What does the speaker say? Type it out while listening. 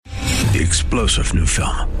The explosive new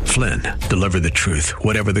film, Flynn, deliver the truth,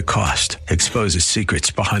 whatever the cost, exposes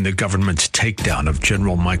secrets behind the government's takedown of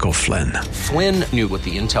General Michael Flynn. Flynn knew what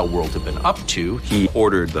the intel world had been up to. He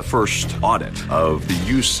ordered the first audit of the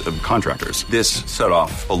use of contractors. This set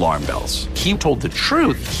off alarm bells. He told the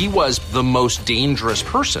truth. He was the most dangerous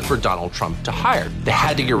person for Donald Trump to hire. They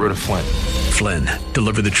had to get rid of Flynn. Flynn,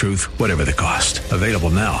 deliver the truth, whatever the cost. Available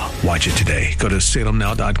now. Watch it today. Go to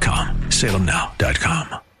salemnow.com.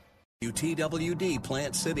 salemnow.com. WTWD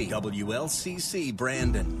Plant City, WLCC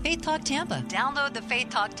Brandon. Faith Talk Tampa. Download the Faith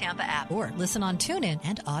Talk Tampa app or listen on TuneIn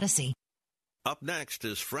and Odyssey. Up next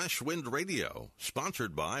is Fresh Wind Radio,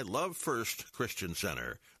 sponsored by Love First Christian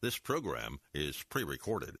Center. This program is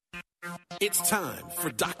pre-recorded. It's time for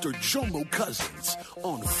Dr. Jomo Cousins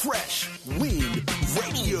on Fresh Wind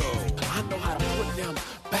Radio. I know how to put them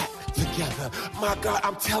back together. My God,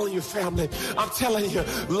 I'm telling you, family, I'm telling you,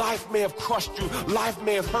 life may have crushed you, life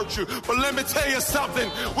may have hurt you, but let me tell you something.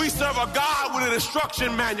 We serve a God with an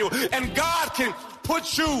instruction manual, and God can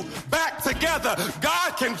put you back together.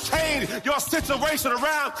 God can change your situation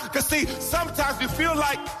around. Because see, sometimes we feel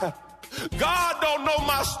like God don't know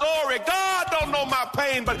my story. God don't know my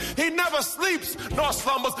pain, but he never sleeps nor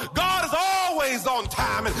slumbers. God is always on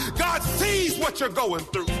time, and God sees what you're going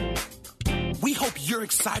through. We hope you're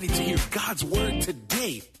excited to hear God's word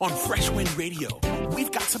today on Fresh Wind Radio.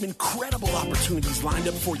 We've got some incredible opportunities lined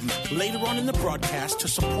up for you later on in the broadcast to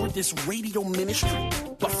support this radio ministry.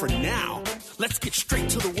 But for now, let's get straight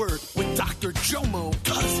to the word with Dr. Jomo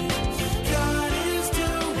Cousins. God is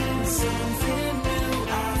doing something new.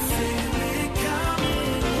 I feel it coming.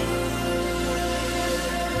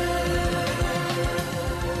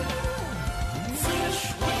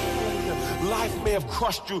 Fresh Wind. Life may have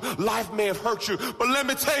crushed you, life may have hurt you, but let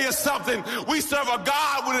me tell you something. We serve a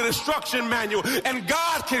God with an instruction manual, and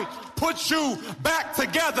God can put you back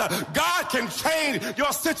together. God can change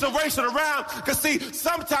your situation around. Because see,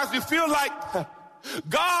 sometimes we feel like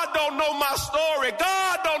God don't know my story.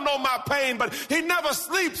 God don't know my pain, but he never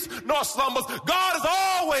sleeps nor slumbers. God is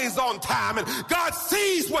always on time, and God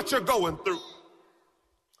sees what you're going through.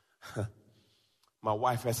 My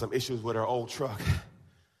wife had some issues with her old truck,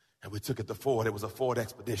 and we took it to Ford. It was a Ford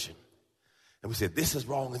Expedition. And we said, this is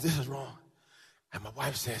wrong and this is wrong. And my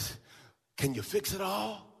wife says, can you fix it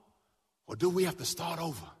all? Or do we have to start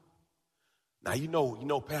over? Now, you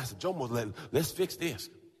know, Pastor Jomo, let's fix this.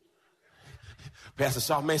 Pastor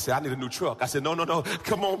Charmaine said, I need a new truck. I said, no.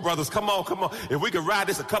 Come on, brothers. Come on. If we could ride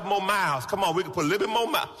this a couple more miles, come on, we can put a little bit more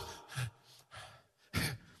miles. And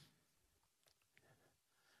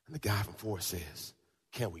the guy from Ford says,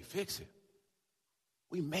 can we fix it?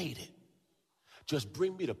 We made it. Just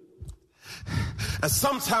bring me the... And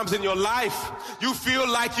sometimes in your life, you feel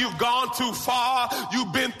like you've gone too far,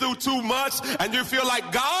 you've been through too much, and you feel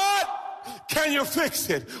like, God, can you fix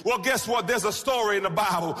it? Well, guess what? There's a story in the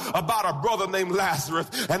Bible about a brother named Lazarus,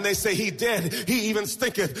 and they say he dead, he even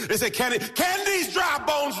stinketh. They say, can these dry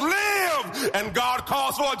bones live? And God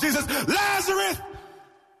calls for Jesus, Lazarus,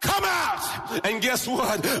 come out. And guess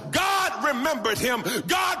what? God remembered him.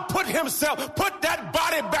 God put that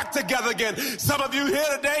body back together again. Some of you here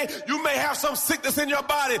today, you may have some sickness in your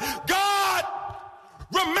body. God,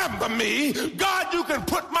 remember me. God, you can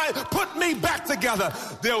put me back together.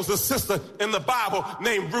 There was a sister in the Bible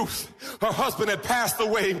named Ruth. Her husband had passed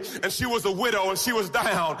away, and she was a widow, and she was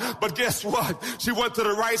down. But guess what? She went to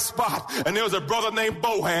the right spot, and there was a brother named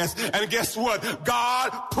Boaz. And guess what? God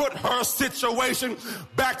put her situation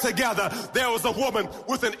back together. There was a woman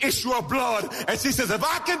with an issue of blood, and she says, if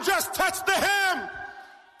I can just touch the hem,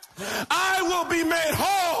 I will be made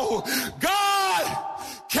whole. God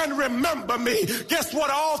can remember me. Guess what?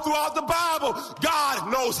 All throughout the Bible,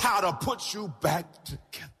 God knows how to put you back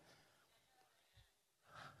together.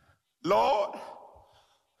 Lord,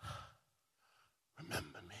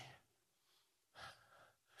 remember me.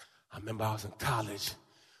 I remember I was in college,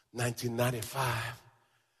 1995.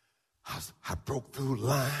 I broke through the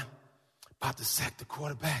line, about to sack the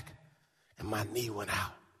quarterback, and my knee went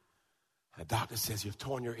out. The doctor says, you've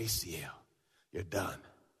torn your ACL. You're done.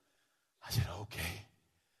 I said, okay.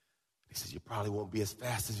 He says, you probably won't be as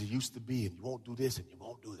fast as you used to be, and you won't do this, and you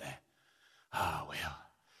won't do that.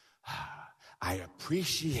 I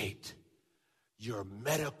appreciate your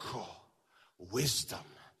medical wisdom.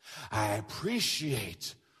 I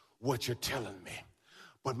appreciate what you're telling me.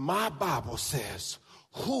 But my Bible says,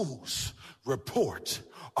 whose report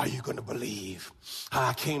are you going to believe?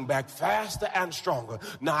 I came back faster and stronger.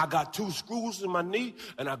 Now I got 2 screws in my knee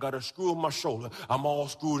and I got a screw in my shoulder. I'm all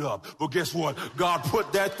screwed up. But guess what? God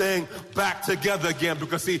put that thing back together again,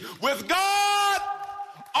 because see, with God,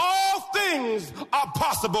 all things things are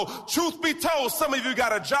possible. Truth be told, some of you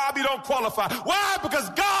got a job you don't qualify. Why? Because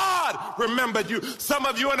God remembered you. Some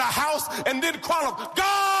of you in a house and didn't qualify.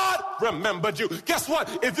 God remembered you. Guess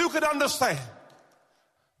what? If you could understand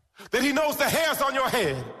that he knows the hairs on your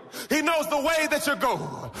head, he knows the way that you go.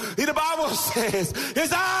 The Bible says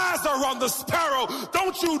his eyes are on the sparrow.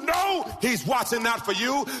 Don't you know he's watching out for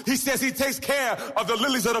you? He says he takes care of the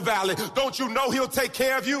lilies of the valley. Don't you know he'll take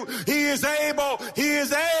care of you? He is able. He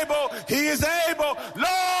is able. He is able.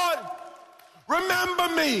 Lord, remember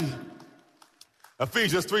me.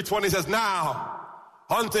 Ephesians 3:20 says, now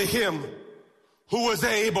unto him who is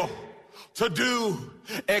able to do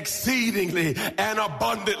exceedingly and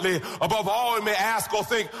abundantly above all you may ask or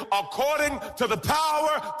think, according to the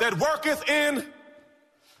power that worketh in.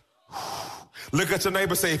 Look at your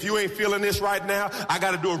neighbor, say, if you ain't feeling this right now, I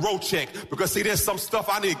got to do a road check, because see, there's some stuff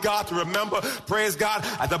I need God to remember. Praise God.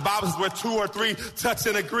 The Bible says where 2 or 3 touch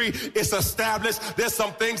and agree, it's established. There's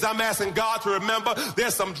some things I'm asking God to remember.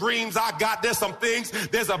 There's some dreams I got. There's some things.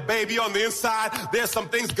 There's a baby on the inside. There's some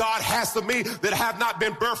things God has for me that have not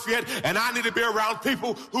been birthed yet, and I need to be around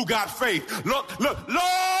people who got faith. Look,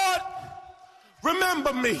 Lord,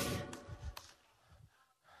 remember me.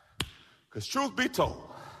 Because truth be told,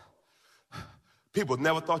 people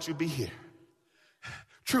never thought you'd be here.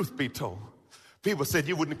 Truth be told, people said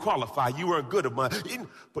you wouldn't qualify. You weren't good enough.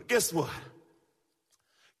 But guess what?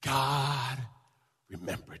 God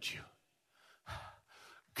remembered you.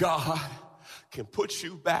 God can put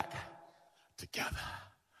you back together.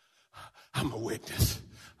 I'm a witness.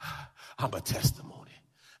 I'm a testimony.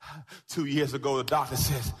 2 years ago, the doctor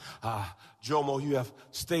says, Jomo, you have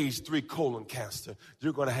stage 3 colon cancer.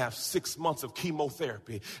 You're going to have 6 months of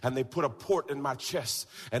chemotherapy. And they put a port in my chest.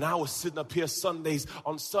 And I was sitting up here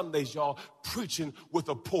on Sundays, y'all, preaching with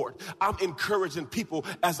a port. I'm encouraging people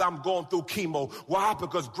as I'm going through chemo. Why?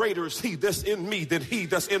 Because greater is he that's in me than he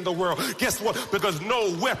that's in the world. Guess what? Because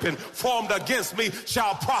no weapon formed against me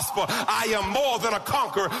shall prosper. I am more than a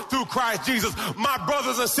conqueror through Christ Jesus. My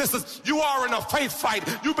brothers and sisters, you are in a faith fight.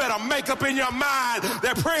 You better make up in your mind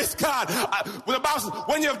that, praise God,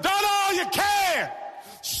 when you've done all you can,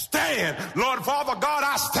 stand. Lord, Father God,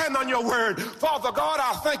 I stand on your word. Father God,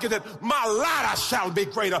 I thank you that my latter shall be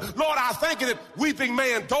greater. Lord, I thank you that weeping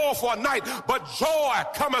may endure for a night, but joy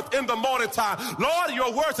cometh in the morning time. Lord,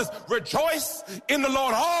 your word says, rejoice in the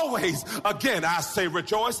Lord always. Again, I say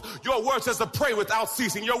rejoice. Your word says to pray without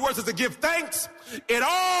ceasing. Your word says to give thanks in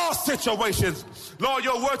all situations. Lord,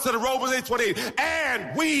 your word says in Romans 8:28,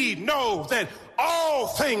 and we know that all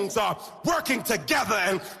things are working together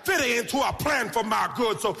and fitting into a plan for my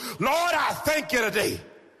good. So, Lord, I thank you today.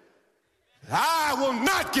 I will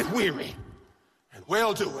not get weary in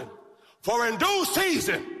well-doing, for in due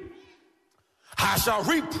season I shall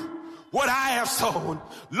reap what I have sown.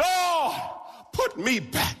 Lord, put me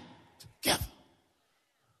back together.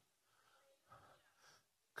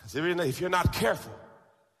 Because if you're not careful,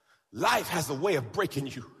 life has a way of breaking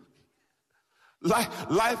you.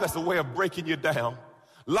 Life has a way of breaking you down.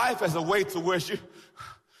 Life has a way to where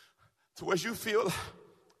you feel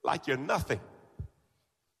like you're nothing.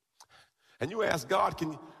 And you ask God,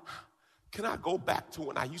 can I go back to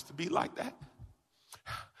when I used to be like that?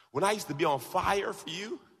 When I used to be on fire for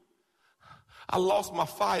you? I lost my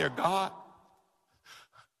fire, God.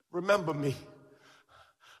 Remember me.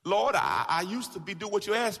 Lord, I used to do what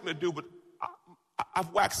you asked me to do, but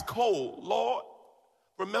I've waxed cold. Lord,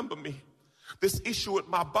 remember me. This issue with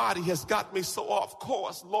my body has got me so off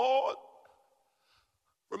course. Lord,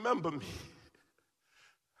 remember me.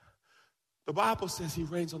 The Bible says he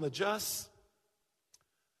reigns on the just.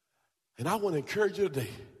 And I want to encourage you today,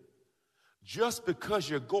 just because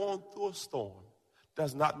you're going through a storm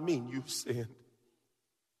does not mean you've sinned.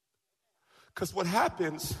 Because what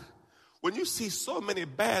happens when you see so many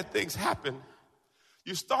bad things happen,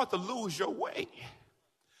 you start to lose your way.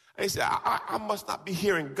 And he said, I must not be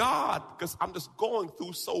hearing God because I'm just going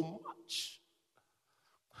through so much.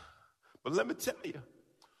 But let me tell you,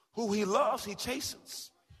 who he loves, he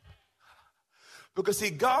chastens. Because see,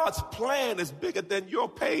 God's plan is bigger than your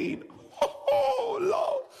pain. Oh,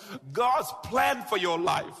 Lord. God's plan for your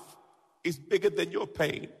life is bigger than your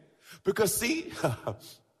pain. Because see,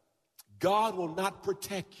 God will not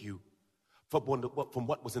protect you from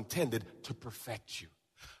what was intended to perfect you.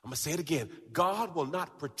 I'm going to say it again. God will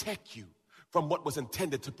not protect you from what was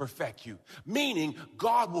intended to perfect you. Meaning,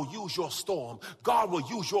 God will use your storm. God will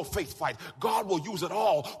use your faith fight. God will use it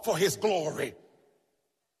all for his glory.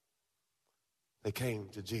 They came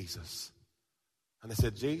to Jesus and they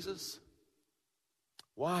said, Jesus,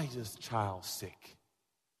 why is this child sick?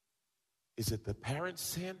 Is it the parent's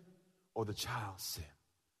sin or the child's sin?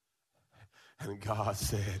 And God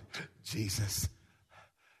said, Jesus,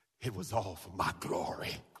 it was all for my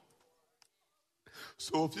glory.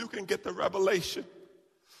 So if you can get the revelation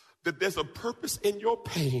that there's a purpose in your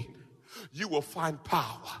pain, you will find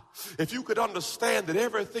power. If you could understand that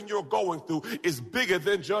everything you're going through is bigger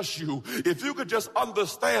than just you, if you could just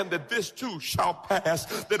understand that this too shall pass,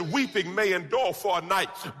 that weeping may endure for a night,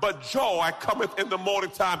 but joy cometh in the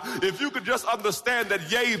morning time. If you could just understand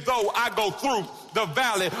that, yea, though I go through the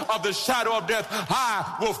valley of the shadow of death,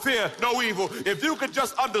 I will fear no evil. If you could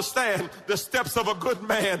just understand the steps of a good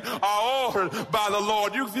man are ordered by the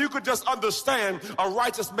Lord. If you could just understand a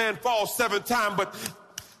righteous man falls 7 times, but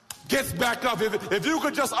gets back up. If you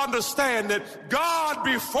could just understand that God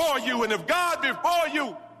before you, and if God before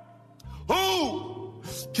you, who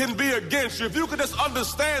can be against you? If you could just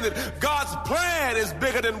understand that God's plan is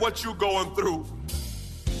bigger than what you're going through.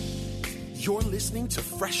 You're listening to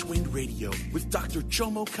Fresh Wind Radio with Dr.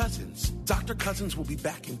 Jomo Cousins. Dr. Cousins will be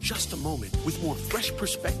back in just a moment with more fresh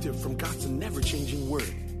perspective from God's never-changing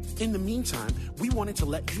word. In the meantime, we wanted to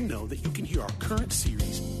let you know that you can hear our current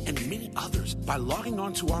series and many others by logging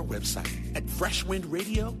on to our website at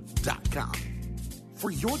freshwindradio.com.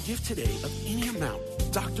 For your gift today of any amount,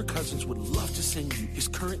 Dr. Cousins would love to send you his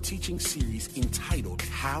current teaching series entitled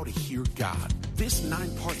How to Hear God. This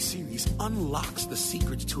 9-part series unlocks the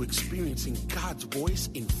secrets to experiencing God's voice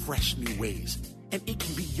in fresh new ways, and it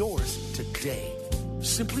can be yours today.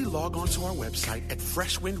 Simply log on to our website at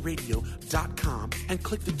freshwindradio.com and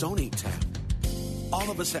click the Donate tab. All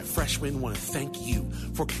of us at Freshwind want to thank you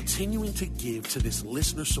for continuing to give to this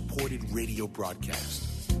listener-supported radio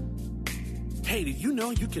broadcast. Hey, did you know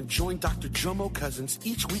you can join Dr. Jomo Cousins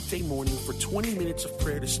each weekday morning for 20 minutes of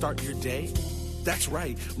prayer to start your day? That's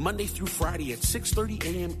right. Monday through Friday at 6:30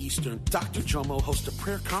 a.m. Eastern, Dr. Jomo hosts a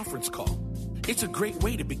prayer conference call. It's a great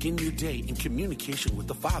way to begin your day in communication with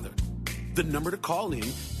the Father. The number to call in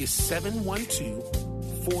is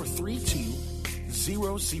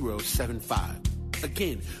 712-432-0075.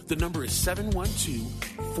 Again, the number is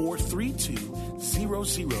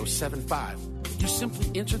 712-432-0075. You simply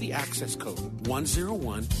enter the access code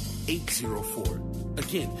 101804.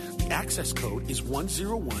 Again, the access code is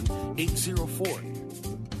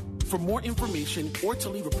 101804. For more information or to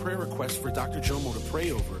leave a prayer request for Dr. Jomo to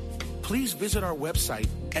pray over, please visit our website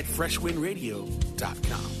at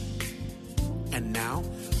freshwindradio.com. And now,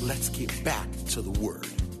 let's get back to the Word.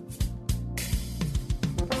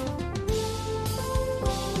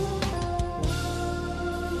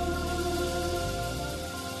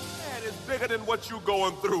 Man, it's bigger than what you're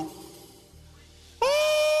going through.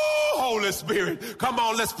 Oh, Holy Spirit. Come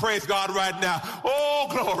on, let's praise God right now. Oh,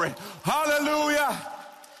 glory. Hallelujah.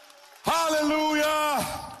 Hallelujah.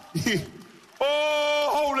 Oh,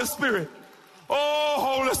 Holy Spirit. Oh,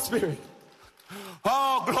 Holy Spirit.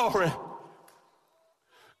 Oh, glory.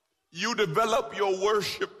 You develop your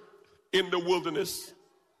worship in the wilderness.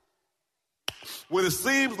 When it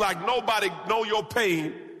seems like nobody know your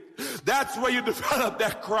pain, that's where you develop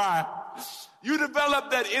that cry. You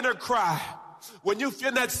develop that inner cry. When you're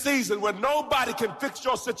in that season where nobody can fix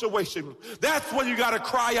your situation, that's when you got to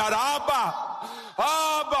cry out, Abba,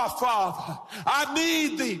 Abba, Father, I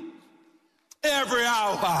need thee. Every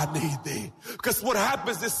hour I need thee. Because what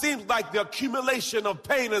happens, it seems like the accumulation of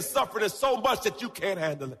pain and suffering is so much that you can't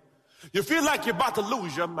handle it. You feel like you're about to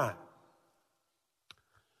lose your mind.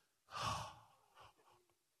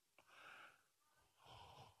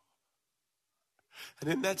 And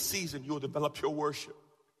in that season, you'll develop your worship.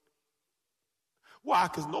 Why?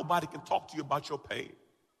 Because nobody can talk to you about your pain.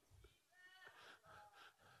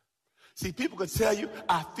 See, people can tell you,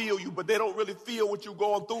 I feel you, but they don't really feel what you're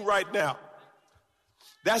going through right now.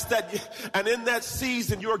 That's that. And in that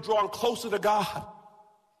season, you're drawn closer to God.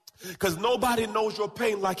 Because nobody knows your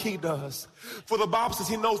pain like he does. For the Bible says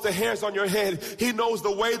he knows the hairs on your head. He knows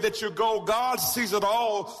the way that you go. God sees it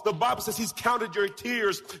all. The Bible says he's counted your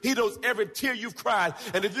tears. He knows every tear you've cried.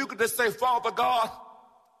 And if you could just say, Father God,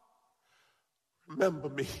 remember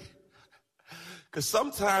me. Because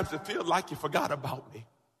sometimes it feels like you forgot about me.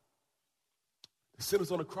 The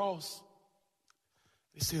sinners on the cross,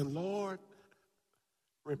 they saying, Lord,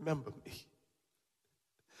 remember me.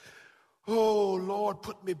 Oh, Lord,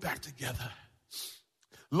 put me back together.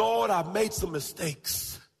 Lord, I made some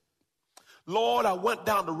mistakes. Lord, I went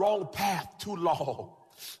down the wrong path too long.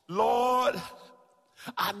 Lord,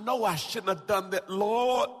 I know I shouldn't have done that.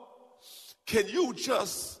 Lord, can you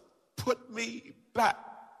just put me back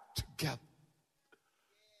together?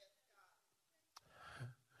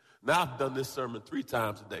 Now, I've done this sermon 3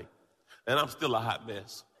 times a day, and I'm still a hot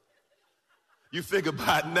mess. You figure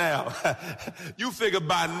by now,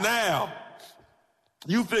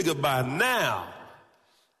 You figure by now.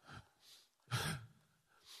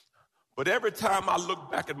 But every time I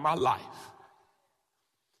look back at my life,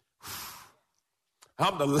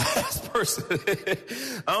 I'm the last person.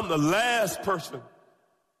 I'm the last person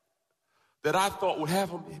that I thought would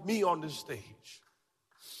have me on this stage.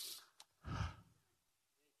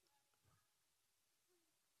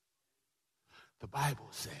 The Bible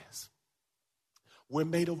says we're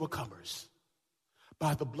made overcomers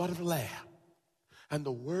by the blood of the Lamb and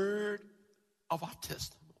the word of our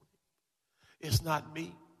testimony. It's not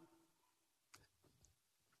me.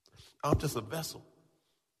 I'm just a vessel.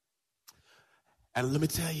 And let me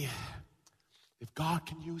tell you, if God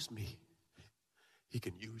can use me, he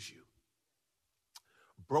can use you.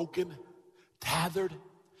 Broken, tethered.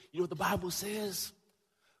 You know what the Bible says?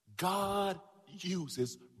 God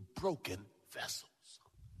uses broken vessels.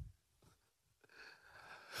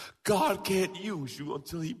 God can't use you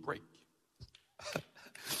until he breaks you.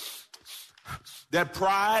 That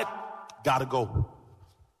pride gotta go.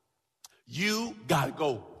 You gotta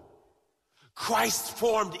go. Christ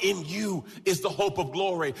formed in you is the hope of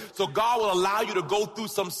glory. So God will allow you to go through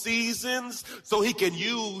some seasons so he can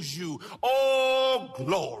use you. Oh,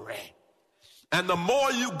 glory. And the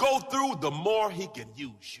more you go through, the more he can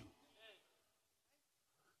use you.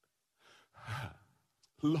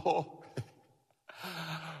 Lord,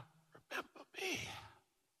 remember me.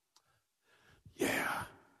 Yeah.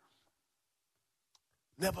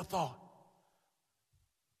 Never thought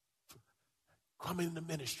coming into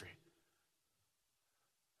ministry.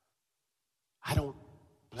 I don't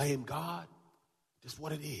blame God. Just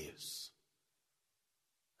what it is.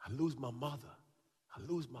 I lose my mother. I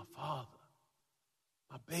lose my father.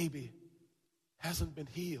 My baby hasn't been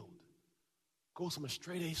healed. Goes from a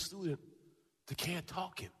straight A student to can't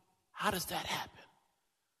talking. How does that happen?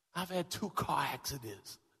 I've had 2 car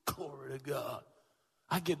accidents. Glory to God.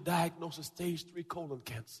 I get diagnosed with stage 3 colon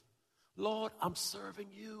cancer. Lord, I'm serving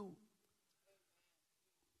you.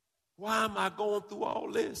 Why am I going through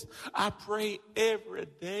all this? I pray every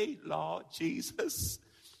day, Lord Jesus.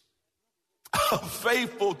 I'm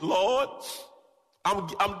faithful, Lord.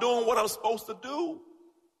 I'm doing what I'm supposed to do.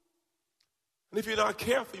 And if you're not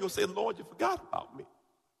careful, you'll say, Lord, you forgot about me.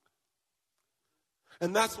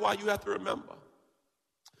 And that's why you have to remember,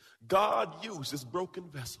 God uses broken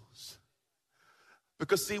vessels.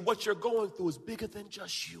 Because see, what you're going through is bigger than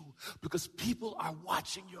just you. Because people are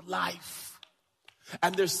watching your life.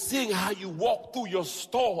 And they're seeing how you walk through your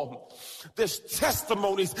storm. There's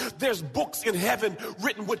testimonies. There's books in heaven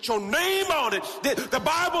written with your name on it. The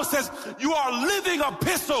Bible says you are living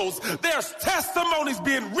epistles. There's testimonies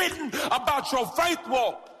being written about your faith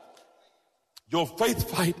walk. Your faith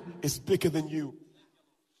fight is bigger than you.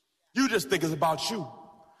 You just think it's about you.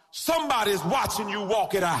 Somebody's watching you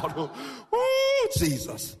walk it out. Oh,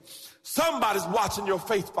 Jesus. Somebody's watching your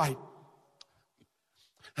faith fight.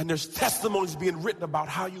 And there's testimonies being written about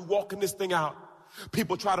how you walking this thing out.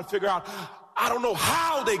 People try to figure out, I don't know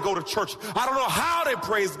how they go to church. I don't know how they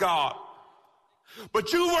praise God.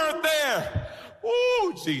 But you weren't there.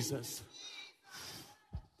 Oh, Jesus.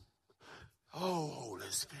 Oh, Holy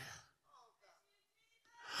Spirit.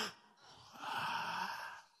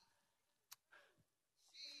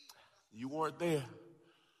 You weren't there.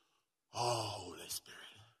 Oh, Holy Spirit.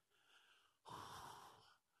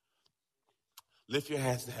 Lift your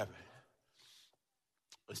hands to heaven.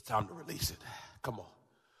 It's time to release it. Come on.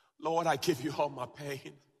 Lord, I give you all my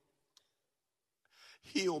pain.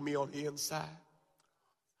 Heal me on the inside.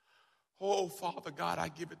 Oh, Father God, I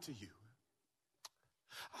give it to you.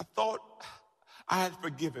 I thought I had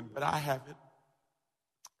forgiven, but I haven't.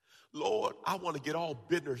 Lord, I want to get all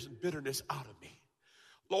bitterness out of me.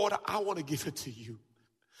 Lord, I want to give it to you.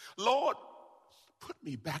 Lord, put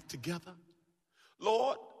me back together.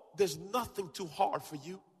 Lord, there's nothing too hard for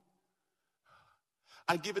you.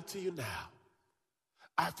 I give it to you now.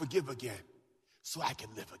 I forgive again so I can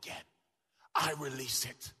live again. I release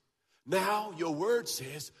it. Now your word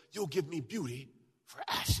says you'll give me beauty for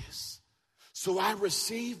ashes. So I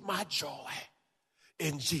receive my joy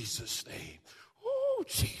in Jesus' name. Oh,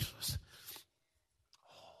 Jesus.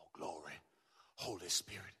 Oh, glory. Holy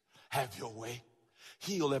Spirit, have your way.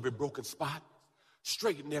 Heal every broken spot.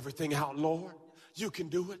 Straighten everything out, Lord. You can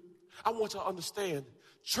do it. I want you to understand,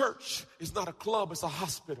 church is not a club, it's a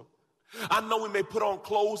hospital. I know we may put on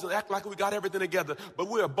clothes and act like we got everything together, but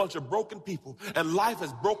we're a bunch of broken people, and life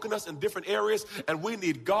has broken us in different areas, and we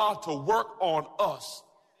need God to work on us.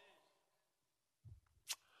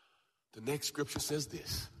 The next scripture says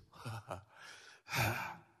this.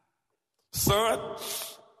 Son,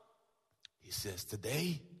 he says,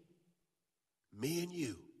 today, me and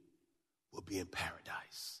you will be in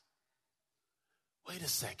paradise. Wait a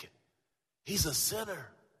second. He's a sinner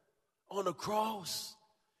on the cross.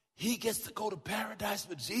 He gets to go to paradise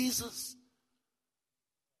with Jesus.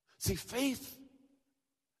 See, faith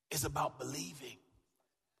is about believing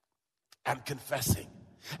and confessing.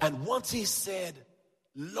 And once he said,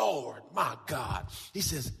 Lord, my God, he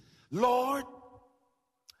says, Lord,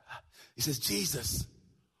 he says, Jesus,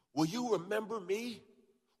 will you remember me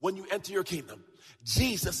when you enter your kingdom?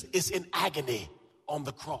 Jesus is in agony on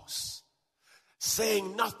the cross,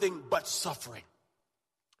 saying nothing but suffering.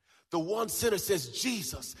 The one sinner says,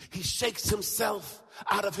 Jesus, he shakes himself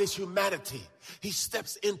out of his humanity. He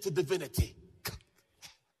steps into divinity.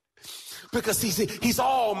 Because he's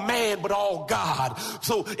all man but all God.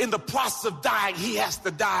 So in the process of dying, he has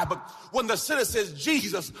to die. But when the sinner says,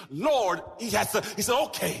 Jesus, Lord, he said,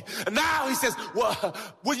 okay. And now he says, well,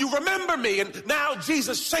 will you remember me? And now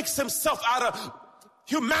Jesus shakes himself out of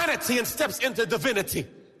humanity and steps into divinity.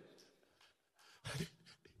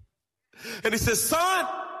 And he says, son,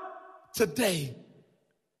 today,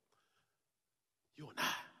 you and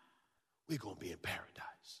I, we're going to be in paradise.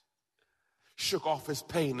 Shook off his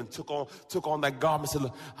pain and took on that garment and said,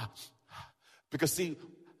 look, because see,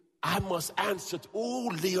 I must answer to,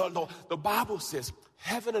 Leo, the Bible says,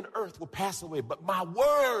 heaven and earth will pass away, but my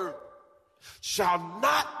word shall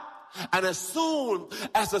not. And as soon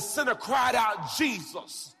as the sinner cried out,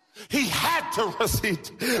 Jesus, he had to receive.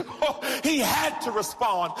 He had to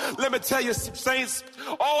respond. Let me tell you, saints,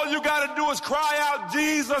 all you got to do is cry out,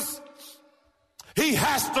 Jesus. He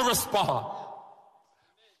has to respond.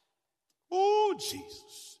 Oh,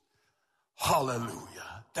 Jesus.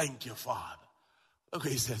 Hallelujah. Thank you, Father. Look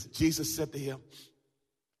what he says. Jesus said to him,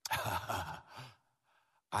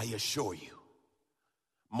 I assure you,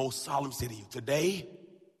 most solemnly say to you, today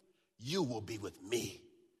you will be with me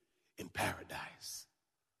in paradise.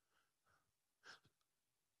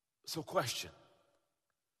 So question,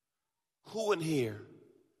 who in here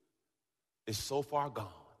is so far gone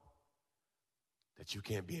that you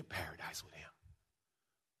can't be in paradise with him?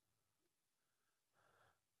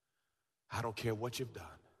 I don't care what you've done,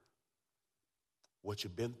 what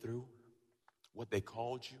you've been through, what they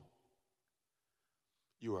called you.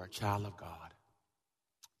 You are a child of God.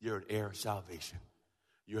 You're an heir of salvation.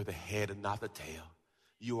 You're the head and not the tail.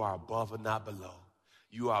 You are above and not below.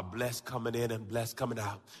 You are blessed coming in and blessed coming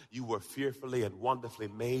out. You were fearfully and wonderfully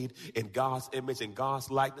made in God's image and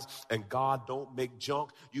God's likeness. And God don't make junk.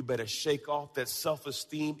 You better shake off that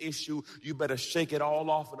self-esteem issue. You better shake it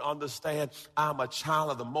all off and understand I'm a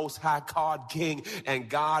child of the Most High God King. And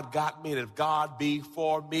God got me. And if God be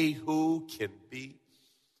for me, who can be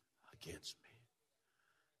against me?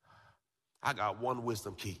 I got one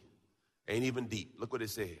wisdom key. Ain't even deep. Look what it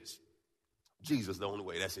says. Jesus the only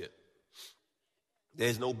way. That's it.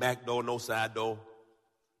 There's no back door, no side door.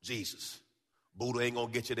 Jesus. Buddha ain't going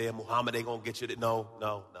to get you there. Muhammad ain't going to get you there.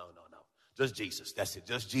 No. Just Jesus. That's it.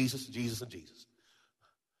 Just Jesus, Jesus, and Jesus.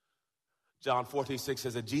 John 14:6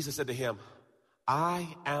 says that Jesus said to him, I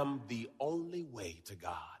am the only way to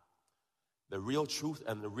God, the real truth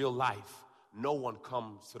and the real life. No one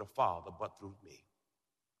comes to the Father but through me.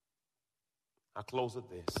 I close with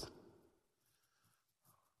this.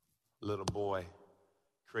 A little boy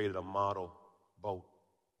created a model boat.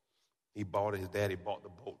 His daddy bought the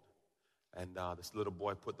boat. And this little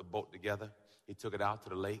boy put the boat together. He took it out to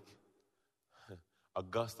the lake. A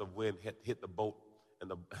gust of wind hit the boat, and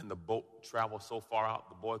the boat traveled so far out,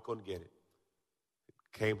 the boy couldn't get it.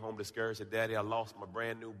 Came home discouraged, said, Daddy, I lost my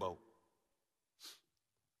brand new boat.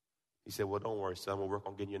 He said, well, don't worry, son, we'll work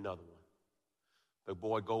on getting you another one. The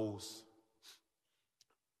boy goes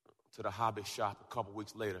to the hobby shop a couple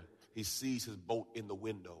weeks later. He sees his boat in the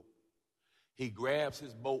window. He grabs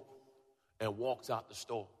his boat and walks out the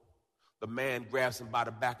store. The man grabs him by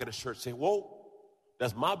the back of the shirt saying, whoa,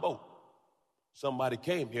 that's my boat. Somebody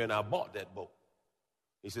came here and I bought that boat.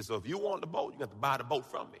 He said, so if you want the boat, you got to buy the boat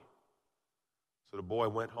from me. So the boy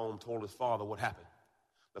went home, told his father what happened.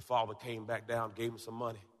 The father came back down, gave him some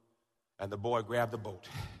money, and the boy grabbed the boat.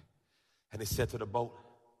 And he said to the boat,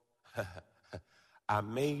 I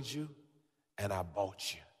made you and I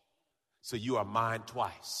bought you. So you are mine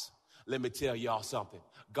twice. Let me tell y'all something.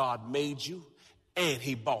 God made you and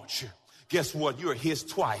he bought you. Guess what? You're his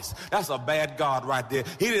twice. That's a bad God right there.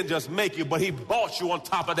 He didn't just make you, but he bought you on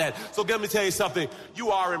top of that. So let me tell you something.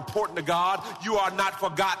 You are important to God. You are not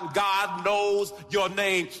forgotten. God knows your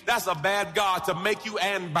name. That's a bad God to make you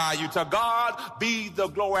and buy you. To God be the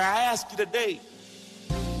glory. I ask you today,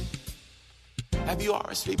 have you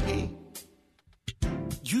RSVP?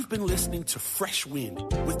 You've been listening to Fresh Wind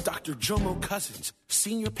with Dr. Jomo Cousins,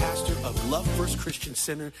 Senior Pastor of Love First Christian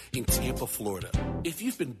Center in Tampa, Florida. If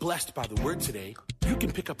you've been blessed by the word today, you can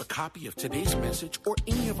pick up a copy of today's message or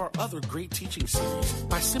any of our other great teaching series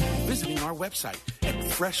by simply visiting our website at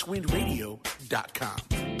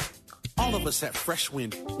freshwindradio.com. All of us at Fresh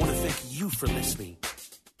Wind want to thank you for listening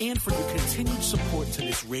and for your continued support to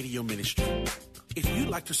this radio ministry. If you'd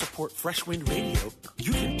like to support Fresh Wind Radio,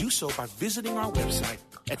 you can do so by visiting our website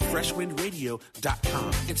at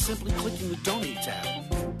freshwindradio.com and simply clicking the Donate tab.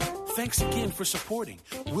 Thanks again for supporting.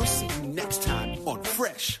 We'll see you next time on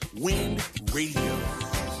Fresh Wind Radio.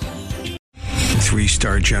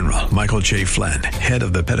 3-star General Michael J. Flynn, head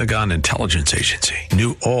of the Pentagon Intelligence Agency,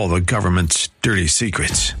 knew all the government's dirty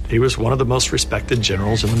secrets. He was one of the most respected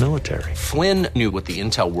generals in the military. Flynn knew what the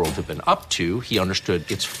intel world had been up to. He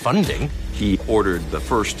understood its funding. He ordered the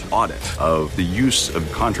first audit of the use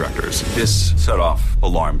of contractors. This set off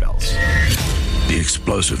alarm bells. The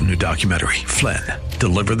explosive new documentary, Flynn,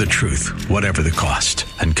 Deliver the Truth, Whatever the Cost,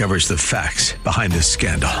 uncovers the facts behind this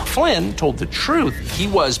scandal. Flynn told the truth. He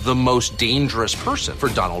was the most dangerous person for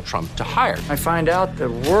Donald Trump to hire. I find out the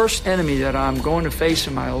worst enemy that I'm going to face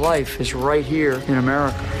in my life is right here in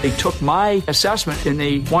America. They took my assessment and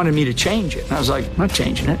they wanted me to change it. And I was like, I'm not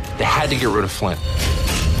changing it. They had to get rid of Flynn.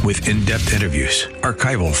 With in-depth interviews,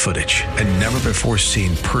 archival footage, and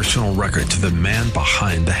never-before-seen personal records of the man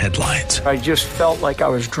behind the headlines. I just felt like I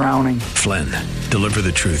was drowning. Flynn, Deliver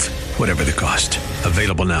the Truth, Whatever the Cost.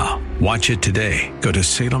 Available now. Watch it today. Go to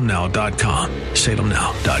salemnow.com.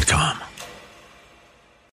 salemnow.com.